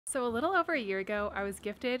So a little over a year ago, I was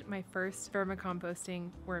gifted my first vermicomposting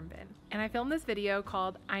worm bin, and I filmed this video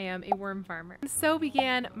called I Am a Worm Farmer. And so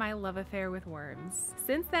began my love affair with worms.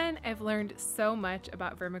 Since then, I've learned so much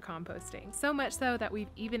about vermicomposting, so much so that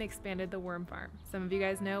we've even expanded the worm farm. Some of you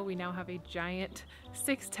guys know we now have a giant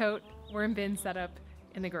 6-tote worm bin setup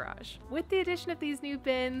in the garage. With the addition of these new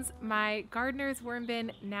bins, my gardener's worm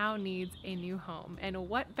bin now needs a new home. And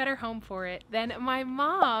what better home for it than my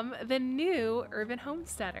mom, the new urban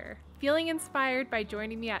homesteader. Feeling inspired by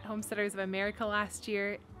joining me at Homesteaders of America last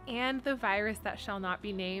year and the virus that shall not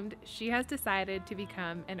be named, she has decided to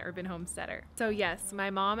become an urban homesteader. So yes, my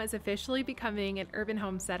mom is officially becoming an urban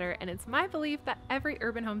homesteader, and it's my belief that every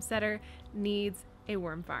urban homesteader needs a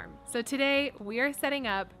worm farm. So today we are setting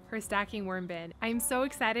up her stacking worm bin. I'm so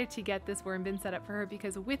excited to get this worm bin set up for her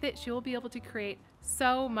because with it she will be able to create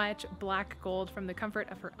so much black gold from the comfort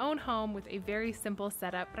of her own home with a very simple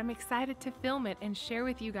setup. But I'm excited to film it and share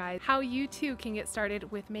with you guys how you too can get started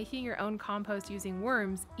with making your own compost using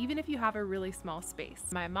worms, even if you have a really small space.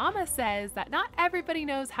 My mama says that not everybody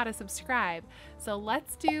knows how to subscribe, so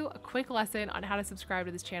let's do a quick lesson on how to subscribe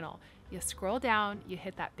to this channel. You scroll down, you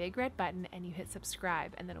hit that big red button, and you hit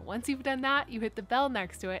subscribe. And then once you've done that, you hit the bell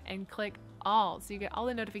next to it and click all, so you get all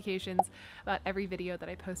the notifications about every video that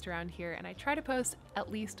I post around here. And I try to post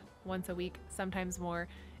at least once a week, sometimes more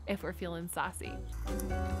if we're feeling saucy.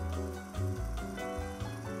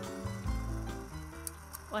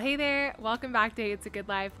 Well, hey there, welcome back to It's a Good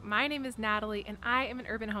Life. My name is Natalie and I am an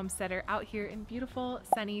urban homesteader out here in beautiful,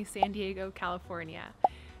 sunny San Diego, California.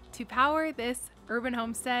 To power this urban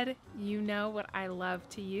homestead, you know what I love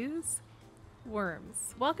to use?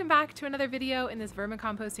 Worms. Welcome back to another video in this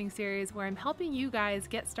vermicomposting series where I'm helping you guys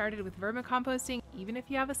get started with vermicomposting even if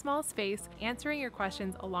you have a small space, answering your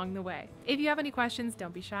questions along the way. If you have any questions,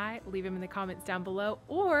 don't be shy, leave them in the comments down below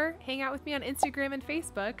or hang out with me on Instagram and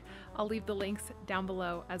Facebook. I'll leave the links down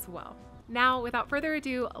below as well. Now, without further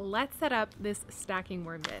ado, let's set up this stacking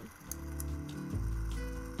worm bin.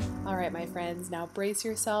 All right, my friends, now brace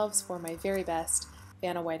yourselves for my very best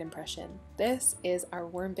Vanna White impression. This is our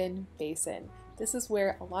worm bin basin. This is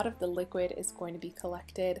where a lot of the liquid is going to be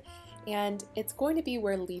collected, and it's going to be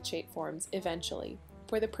where leachate forms eventually.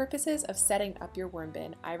 For the purposes of setting up your worm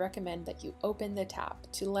bin, I recommend that you open the tap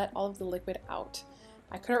to let all of the liquid out.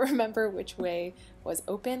 I couldn't remember which way was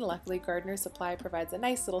open. Luckily, Gardener Supply provides a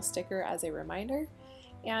nice little sticker as a reminder,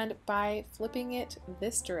 and by flipping it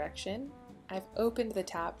this direction, I've opened the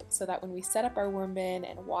tap so that when we set up our worm bin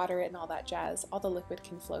and water it and all that jazz, all the liquid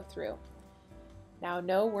can flow through. Now,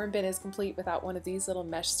 no worm bin is complete without one of these little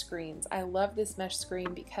mesh screens. I love this mesh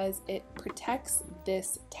screen because it protects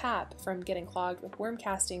this tap from getting clogged with worm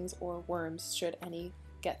castings or worms should any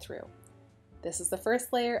get through. This is the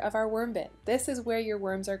first layer of our worm bin. This is where your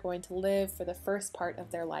worms are going to live for the first part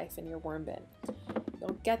of their life in your worm bin.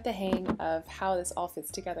 You'll get the hang of how this all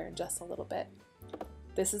fits together in just a little bit.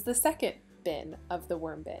 This is the second bin of the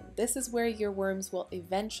worm bin. This is where your worms will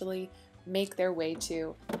eventually make their way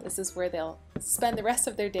to. This is where they'll spend the rest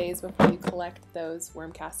of their days before you collect those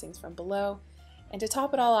worm castings from below. And to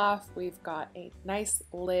top it all off, we've got a nice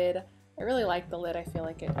lid. I really like the lid. I feel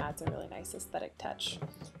like it adds a really nice aesthetic touch.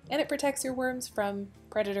 And it protects your worms from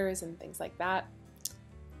predators and things like that.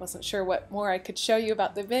 Wasn't sure what more I could show you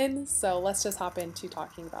about the bin, so let's just hop into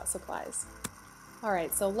talking about supplies.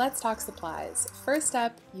 Alright, so let's talk supplies. First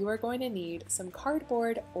up, you are going to need some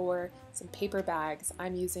cardboard or some paper bags.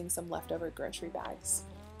 I'm using some leftover grocery bags.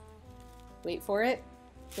 Wait for it.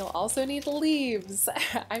 You'll also need leaves.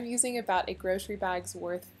 I'm using about a grocery bag's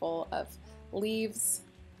worth full of leaves,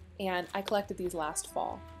 and I collected these last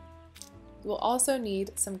fall. You will also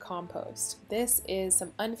need some compost. This is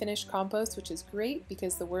some unfinished compost, which is great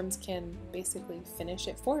because the worms can basically finish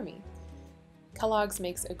it for me. Kellogg's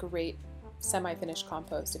makes a great semi-finished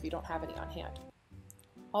compost if you don't have any on hand.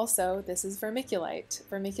 Also, this is vermiculite.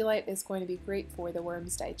 Vermiculite is going to be great for the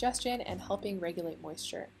worm's digestion and helping regulate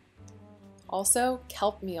moisture. Also,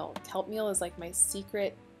 kelp meal. Kelp meal is like my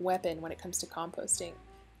secret weapon when it comes to composting,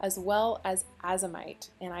 as well as azomite,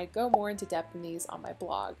 and I go more into depth in these on my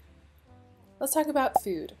blog. Let's talk about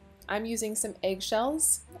food. I'm using some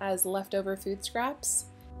eggshells as leftover food scraps,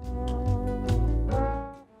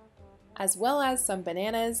 as well as some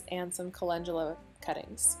bananas and some calendula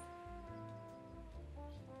cuttings.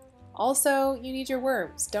 Also, you need your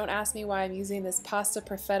worms. Don't ask me why I'm using this Pasta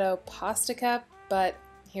Perfetto pasta cup, but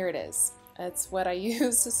here it is. It's what I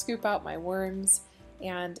use to scoop out my worms,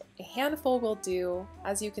 and a handful will do.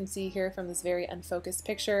 As you can see here from this very unfocused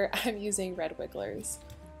picture, I'm using red wigglers.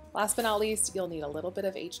 Last but not least, you'll need a little bit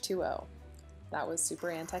of H2O. That was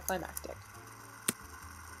super anticlimactic.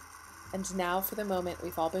 And now for the moment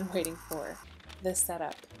we've all been waiting for, the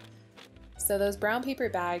setup. So those brown paper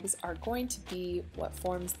bags are going to be what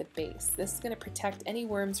forms the base. This is going to protect any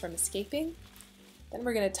worms from escaping. Then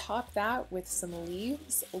we're going to top that with some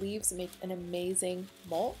leaves. Leaves make an amazing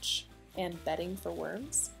mulch and bedding for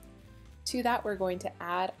worms. To that we're going to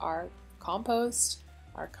add our compost,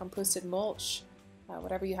 our composted mulch,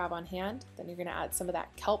 whatever you have on hand. Then you're going to add some of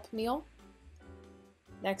that kelp meal.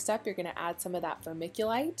 Next up, you're going to add some of that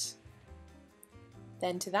vermiculite.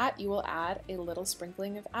 Then to that you will add a little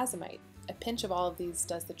sprinkling of azomite. A pinch of all of these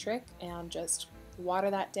does the trick, and just water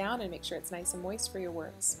that down and make sure it's nice and moist for your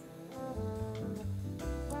worms.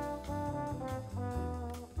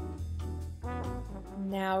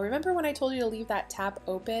 Now remember when I told you to leave that tap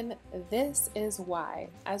open? This is why.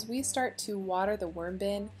 As we start to water the worm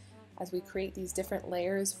bin, as we create these different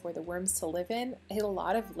layers for the worms to live in, a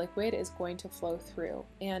lot of liquid is going to flow through,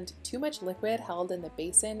 and too much liquid held in the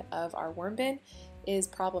basin of our worm bin is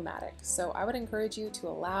problematic. So I would encourage you to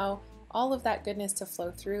allow all of that goodness to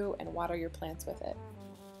flow through and water your plants with it.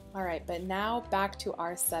 All right, but now back to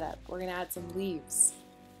our setup. We're gonna add some leaves,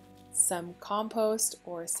 some compost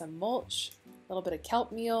or some mulch, a little bit of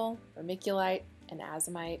kelp meal, vermiculite, and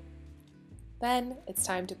azomite. Then it's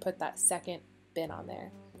time to put that second bin on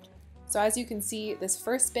there. So as you can see, this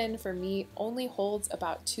first bin for me only holds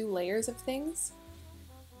about 2 layers of things.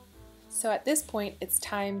 So at this point, it's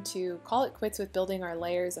time to call it quits with building our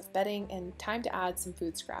layers of bedding and time to add some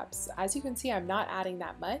food scraps. As you can see, I'm not adding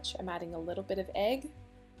that much. I'm adding a little bit of egg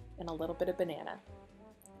and a little bit of banana.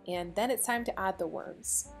 And then it's time to add the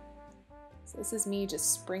worms. So this is me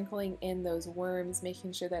just sprinkling in those worms,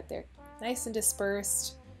 making sure that they're nice and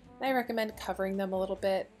dispersed. And I recommend covering them a little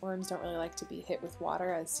bit. Worms don't really like to be hit with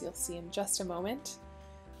water, as you'll see in just a moment.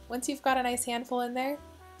 Once you've got a nice handful in there,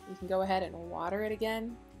 you can go ahead and water it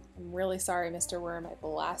again. I'm really sorry, Mr. Worm, I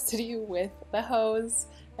blasted you with the hose.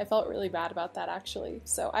 I felt really bad about that actually.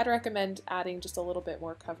 So I'd recommend adding just a little bit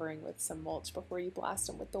more covering with some mulch before you blast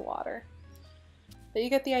them with the water. But you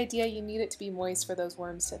get the idea, you need it to be moist for those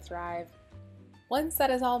worms to thrive. Once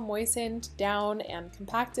that is all moistened down and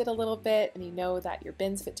compacted a little bit and you know that your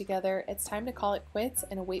bins fit together, it's time to call it quits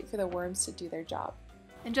and wait for the worms to do their job.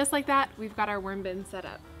 And just like that, we've got our worm bin set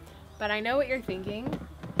up. But I know what you're thinking.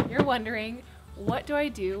 You're wondering, what do I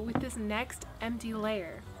do with this next empty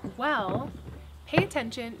layer? Well, pay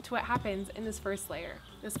attention to what happens in this first layer.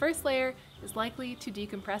 This first layer is likely to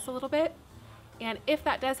decompress a little bit, and if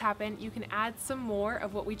that does happen, you can add some more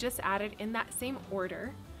of what we just added in that same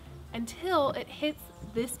order until it hits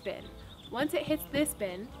this bin. Once it hits this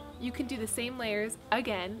bin, you can do the same layers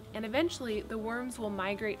again, and eventually the worms will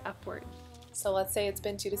migrate upward. So let's say it's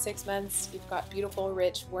been 2 to 6 months, you've got beautiful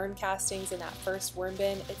rich worm castings in that first worm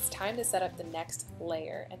bin. It's time to set up the next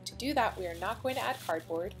layer, and to do that we are not going to add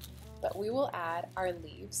cardboard, but we will add our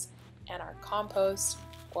leaves and our compost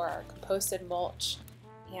or our composted mulch,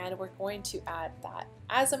 and we're going to add that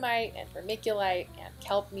azomite and vermiculite and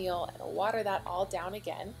kelp meal and water that all down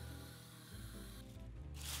again.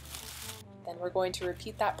 Then we're going to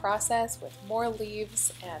repeat that process with more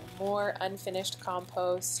leaves and more unfinished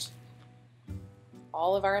compost,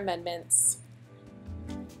 all of our amendments,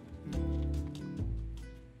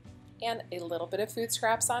 and a little bit of food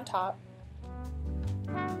scraps on top.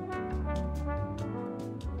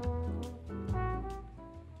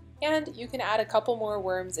 And you can add a couple more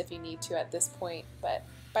worms if you need to at this point, but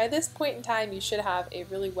by this point in time you should have a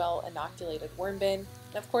really well inoculated worm bin.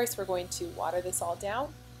 And of course we're going to water this all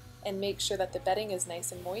down and make sure that the bedding is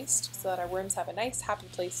nice and moist so that our worms have a nice happy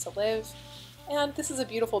place to live. And this is a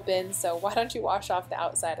beautiful bin, so why don't you wash off the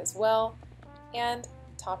outside as well and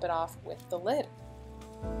top it off with the lid.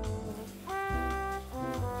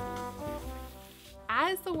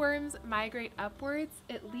 As the worms migrate upwards,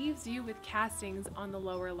 it leaves you with castings on the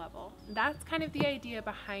lower level. That's kind of the idea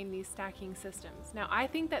behind these stacking systems. Now, I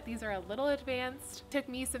think that these are a little advanced. It took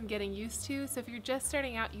me some getting used to, so if you're just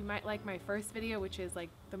starting out, you might like my first video, which is like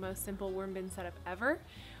the most simple worm bin setup ever,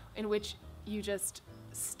 in which you just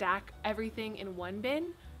stack everything in one bin,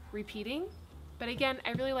 repeating. But again,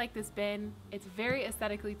 I really like this bin. It's very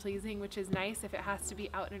aesthetically pleasing, which is nice if it has to be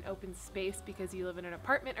out in an open space because you live in an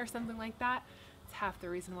apartment or something like that. It's half the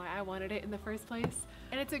reason why I wanted it in the first place.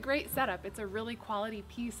 And it's a great setup. It's a really quality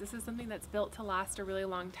piece. This is something that's built to last a really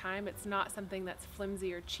long time. It's not something that's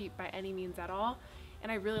flimsy or cheap by any means at all.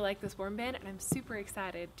 And I really like this worm bin, and I'm super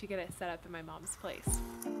excited to get it set up in my mom's place.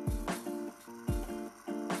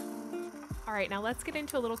 All right, now let's get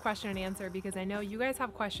into a little question and answer because I know you guys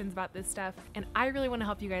have questions about this stuff and I really want to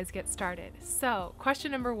help you guys get started. So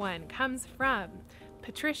question number 1 comes from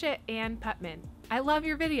Patricia Ann Putman. I love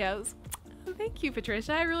your videos. Thank you,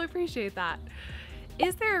 Patricia. I really appreciate that.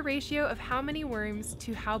 Is there a ratio of how many worms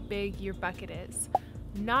to how big your bucket is?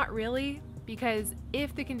 Not really, because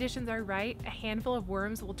if the conditions are right, a handful of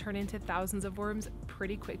worms will turn into thousands of worms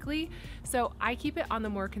pretty quickly. So I keep it on the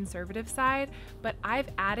more conservative side, but I've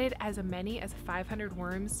added as many as 500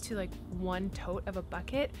 worms to like one tote of a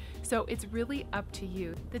bucket. So it's really up to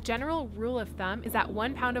you. The general rule of thumb is that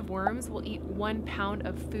 1 pound of worms will eat 1 pound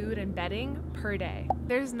of food and bedding per day.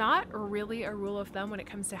 There's not really a rule of thumb when it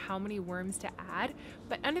comes to how many worms to add,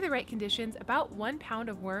 but under the right conditions, about 1 pound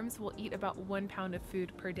of worms will eat about 1 pound of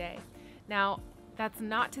food per day. Now, that's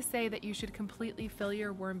not to say that you should completely fill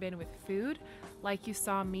your worm bin with food. Like you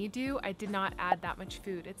saw me do, I did not add that much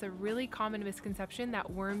food. It's a really common misconception that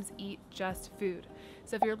worms eat just food.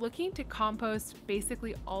 So if you're looking to compost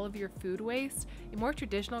basically all of your food waste, a more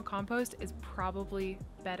traditional compost is probably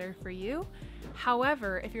better for you.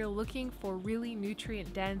 However, if you're looking for really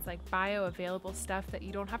nutrient dense, like bioavailable stuff that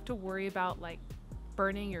you don't have to worry about like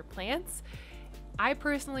burning your plants, I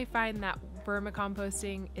personally find that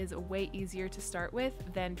vermicomposting is way easier to start with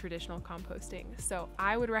than traditional composting. So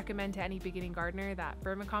I would recommend to any beginning gardener that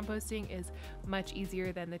vermicomposting is much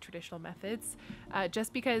easier than the traditional methods,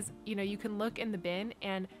 just because, you know, you can look in the bin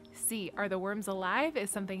and see, are the worms alive? Is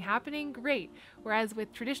something happening? Great. Whereas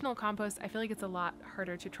with traditional compost, I feel like it's a lot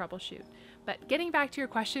harder to troubleshoot. But getting back to your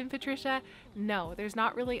question, Patricia, no, there's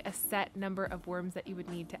not really a set number of worms that you would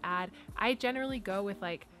need to add. I generally go with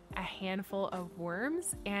like a handful of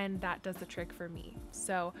worms, and that does the trick for me.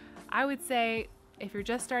 So I would say if you're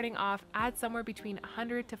just starting off, add somewhere between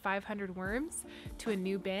 100 to 500 worms to a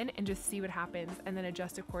new bin and just see what happens, and then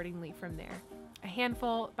adjust accordingly from there. A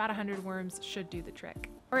handful, about 100 worms should do the trick.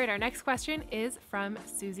 All right, our next question is from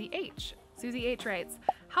Susie H. Susie H writes,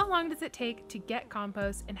 how long does it take to get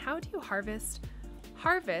compost, and how do you harvest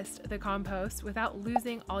the compost without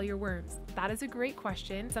losing all your worms? That is a great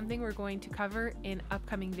question, something we're going to cover in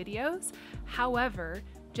upcoming videos. However,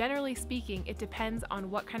 generally speaking, it depends on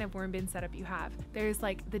what kind of worm bin setup you have. There's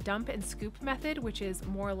like the dump and scoop method, which is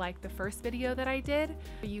more like the first video that I did.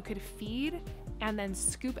 You could feed and then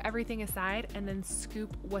scoop everything aside and then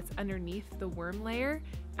scoop what's underneath the worm layer,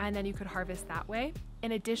 and then you could harvest that way.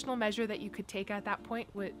 An additional measure that you could take at that point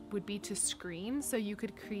would be to screen. So you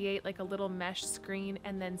could create like a little mesh screen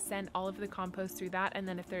and then send all of the compost through that. And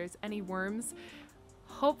then if there's any worms,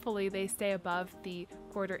 hopefully they stay above the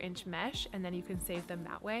 1/4 inch mesh, and then you can save them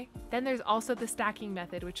that way. Then there's also the stacking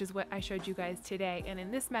method, which is what I showed you guys today. And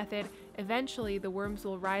in this method, eventually the worms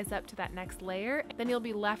will rise up to that next layer. Then you'll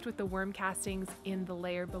be left with the worm castings in the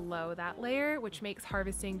layer below that layer, which makes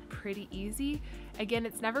harvesting pretty easy. Again,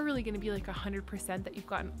 it's never really going to be like 100% that you've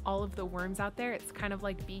gotten all of the worms out there. It's kind of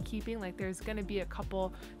like beekeeping, like there's going to be a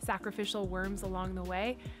couple sacrificial worms along the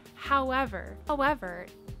way. However,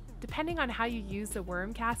 depending on how you use the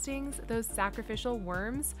worm castings, those sacrificial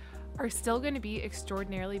worms are still going to be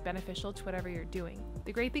extraordinarily beneficial to whatever you're doing.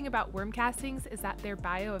 The great thing about worm castings is that they're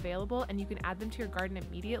bioavailable and you can add them to your garden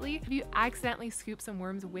immediately. If you accidentally scoop some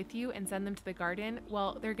worms with you and send them to the garden,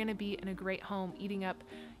 well, they're going to be in a great home eating up,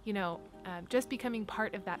 just becoming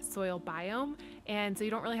part of that soil biome. And so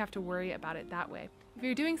you don't really have to worry about it that way. If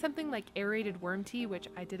you're doing something like aerated worm tea, which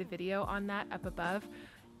I did a video on that up above,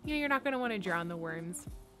 you're not going to want to drown the worms.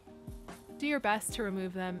 Do your best to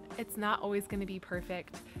remove them. It's not always going to be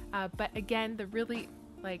perfect, but again,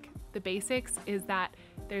 the basics is that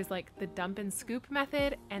there's like the dump and scoop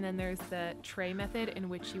method, and then there's the tray method in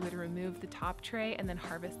which you would remove the top tray and then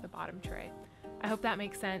harvest the bottom tray. I hope that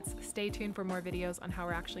makes sense. Stay tuned for more videos on how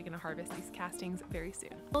we're actually going to harvest these castings very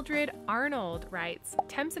soon. Mildred Arnold writes,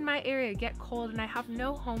 temps in my area get cold and I have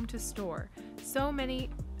no home to store. So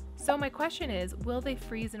my question is, will they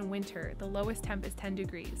freeze in winter? The lowest temp is 10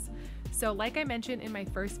 degrees. So like I mentioned in my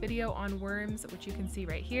first video on worms, which you can see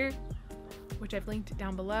right here, which I've linked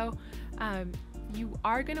down below, you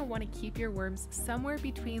are going to want to keep your worms somewhere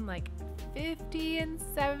between like 50 and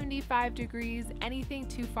 75 degrees. Anything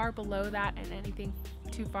too far below that and anything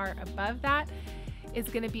too far above that is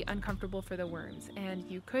going to be uncomfortable for the worms, and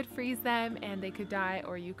you could freeze them and they could die,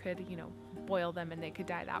 or you could, boil them and they could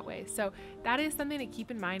die that way. So that is something to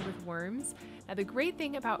keep in mind with worms. Now the great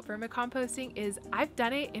thing about vermicomposting is I've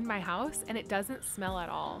done it in my house and it doesn't smell at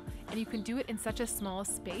all, and you can do it in such a small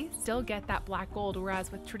space, still get that black gold,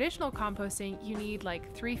 whereas with traditional composting you need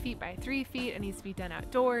like 3 feet by 3 feet, it needs to be done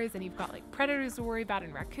outdoors, and you've got like predators to worry about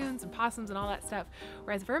and raccoons and possums and all that stuff.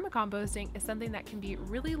 Whereas vermicomposting is something that can be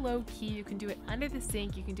really low key. You can do it under the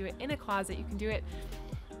sink, you can do it in a closet, you can do it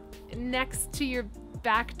next to your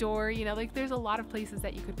back door, there's a lot of places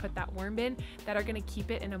that you could put that worm bin that are going to keep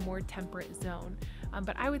it in a more temperate zone.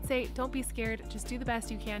 But I would say don't be scared. Just do the best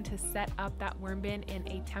you can to set up that worm bin in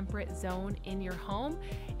a temperate zone in your home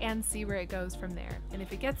and see where it goes from there. And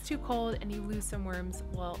if it gets too cold and you lose some worms,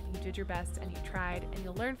 well, you did your best and you tried, and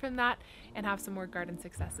you'll learn from that and have some more garden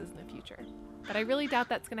successes in the future. But I really doubt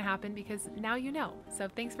that's going to happen because now you know. So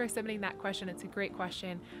thanks for submitting that question. It's a great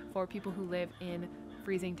question for people who live in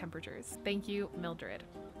freezing temperatures. Thank you, Mildred.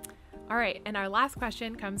 All right, and our last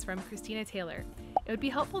question comes from Christina Taylor. It would be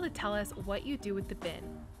helpful to tell us what you do with the bin.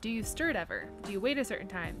 Do you stir it ever? Do you wait a certain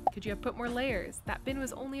time? Could you have put more layers? That bin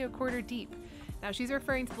was only 1/4 deep. Now she's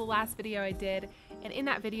referring to the last video I did, and in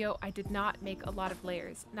that video I did not make a lot of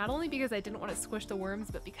layers. Not only because I didn't want to squish the worms,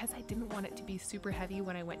 but because I didn't want it to be super heavy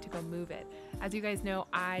when I went to go move it. As you guys know,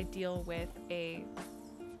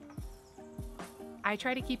 I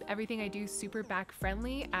try to keep everything I do super back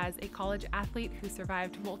friendly as a college athlete who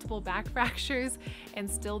survived multiple back fractures and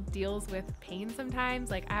still deals with pain sometimes.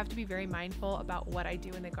 Like, I have to be very mindful about what I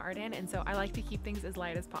do in the garden, and so I like to keep things as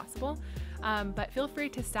light as possible. But feel free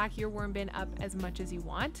to stack your worm bin up as much as you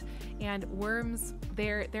want. And worms,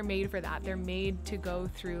 they're made for that. They're made to go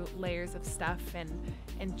through layers of stuff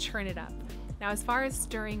and churn it up. Now, as far as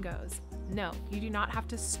stirring goes, no, you do not have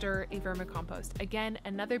to stir a vermicompost. Again,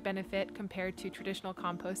 another benefit compared to traditional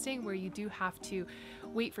composting where you do have to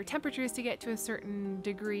wait for temperatures to get to a certain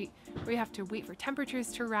degree, where you have to wait for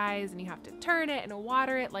temperatures to rise and you have to turn it and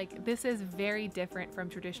water it. Like, this is very different from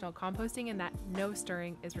traditional composting in that no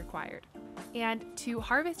stirring is required. And to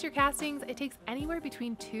harvest your castings, it takes anywhere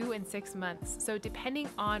between 2 and 6 months. So depending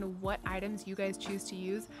on what items you guys choose to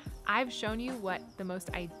use, I've shown you what the most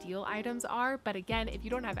ideal items are. But again, if you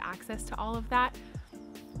don't have access to all of that,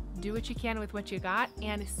 do what you can with what you got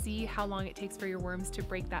and see how long it takes for your worms to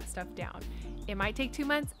break that stuff down. It might take 2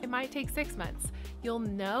 months, it might take 6 months. You'll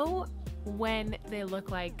know when they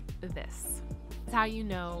look like this. It's how you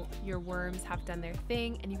know your worms have done their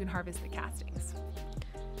thing and you can harvest the castings.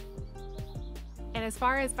 And as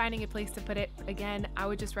far as finding a place to put it, again, I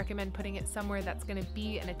would just recommend putting it somewhere that's going to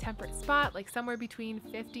be in a temperate spot, like somewhere between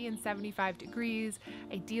 50 and 75 degrees,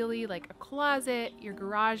 ideally like a closet, your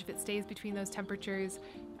garage if it stays between those temperatures,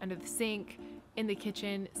 under the sink, in the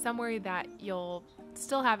kitchen, somewhere that you'll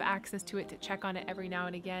still have access to it to check on it every now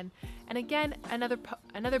and again. And again,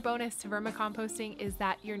 another bonus to vermicomposting is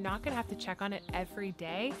that you're not going to have to check on it every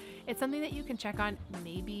day. It's something that you can check on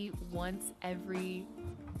maybe once every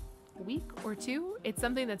week or two. It's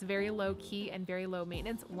something that's very low key and very low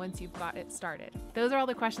maintenance once you've got it started. Those are all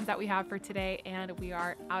the questions that we have for today, and we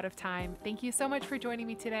are out of time. Thank you so much for joining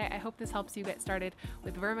me today. I hope this helps you get started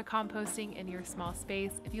with vermicomposting in your small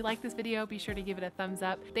space. If you like this video, be sure to give it a thumbs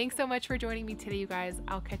up. Thanks so much for joining me today, you guys.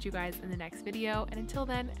 I'll catch you guys in the next video, and until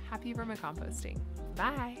then, happy vermicomposting.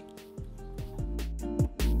 Bye.